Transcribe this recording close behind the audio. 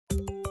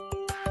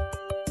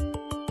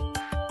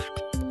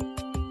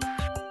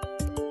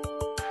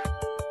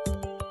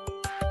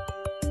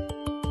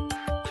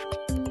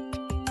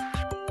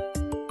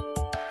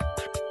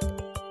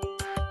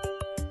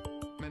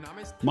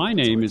My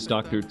name is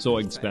Dr.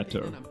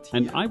 Zeugswetter,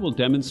 and I will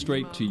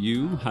demonstrate to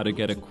you how to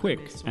get a quick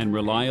and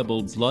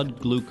reliable blood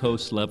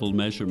glucose level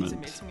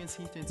measurement.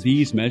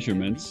 These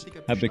measurements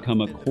have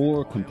become a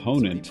core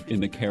component in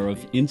the care of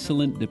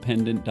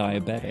insulin-dependent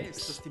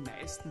diabetics.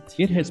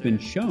 It has been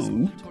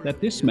shown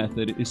that this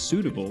method is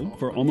suitable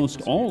for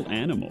almost all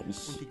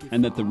animals,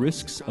 and that the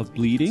risks of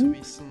bleeding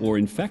or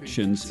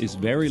infections is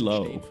very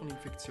low.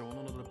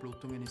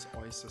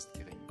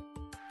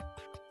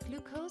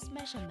 Glucose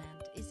measurement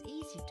is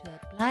easy to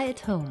apply at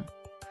home.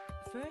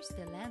 First,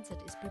 the lancet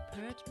is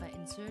prepared by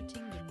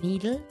inserting the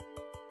needle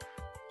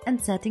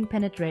and setting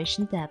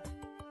penetration depth.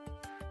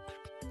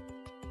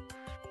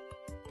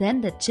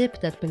 Then the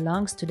chip that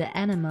belongs to the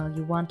animal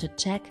you want to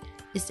check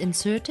is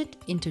inserted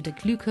into the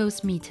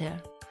glucose meter.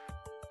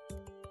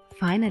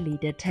 Finally,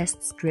 the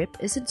test strip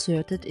is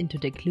inserted into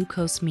the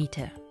glucose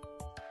meter.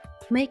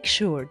 Make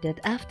sure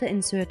that after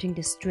inserting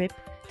the strip,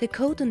 the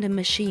code on the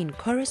machine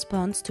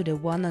corresponds to the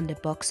one on the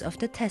box of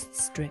the test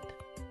strip.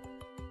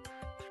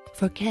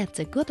 For cats,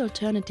 a good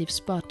alternative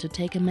spot to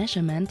take a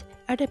measurement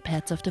are the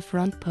pads of the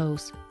front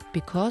paws,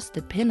 because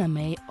the pinner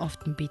may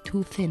often be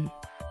too thin.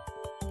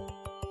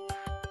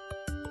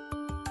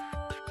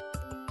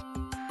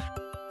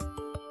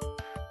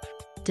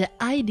 The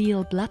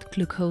ideal blood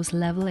glucose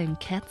level in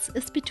cats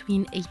is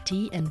between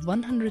 80 and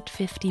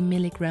 150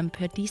 mg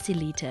per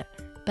deciliter,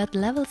 but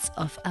levels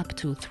of up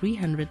to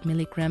 300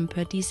 mg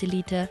per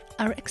deciliter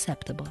are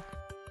acceptable.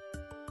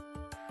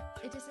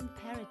 It is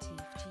imperative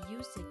to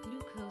use a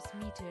glucose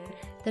meter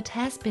that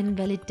has been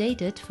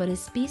validated for the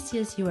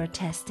species you are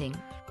testing.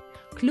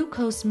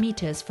 Glucose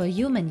meters for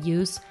human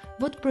use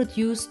would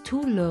produce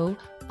too low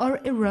or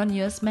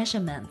erroneous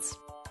measurements.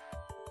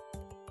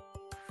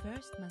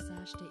 First,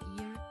 massage the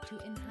ear to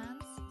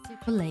enhance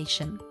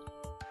circulation.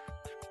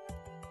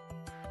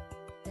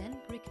 Then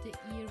prick the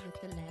ear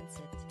with the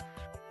lancet.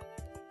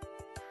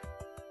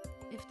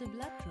 If the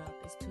blood drop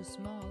is too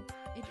small,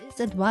 it is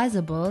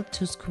advisable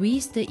to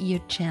squeeze the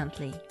ear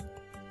gently.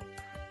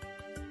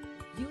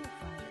 You'll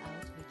find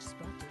out which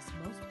spot is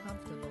most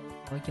comfortable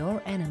for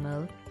your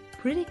animal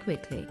pretty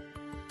quickly.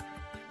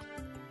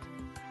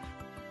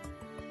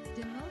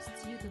 The most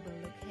suitable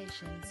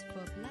locations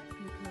for blood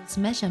glucose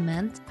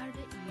measurement are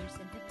the ears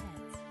and the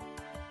pads.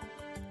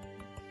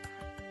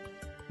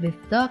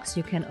 With dogs,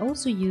 you can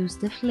also use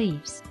the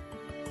fleeves.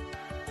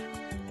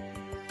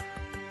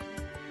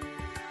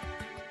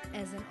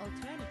 As an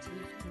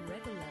alternative to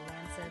regular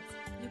lancets,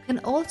 you can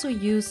also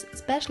use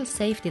special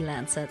safety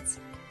lancets,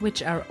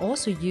 which are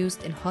also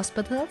used in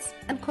hospitals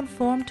and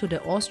conform to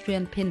the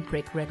Austrian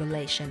pinprick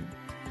regulation.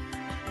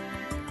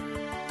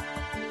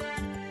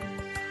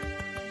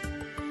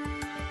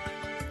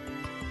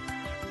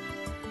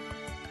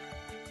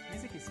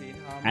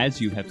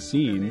 As you have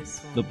seen,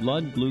 the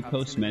blood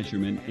glucose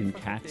measurement in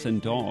cats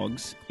and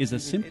dogs is a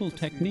simple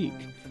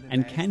technique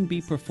and can be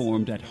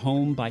performed at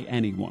home by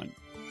anyone.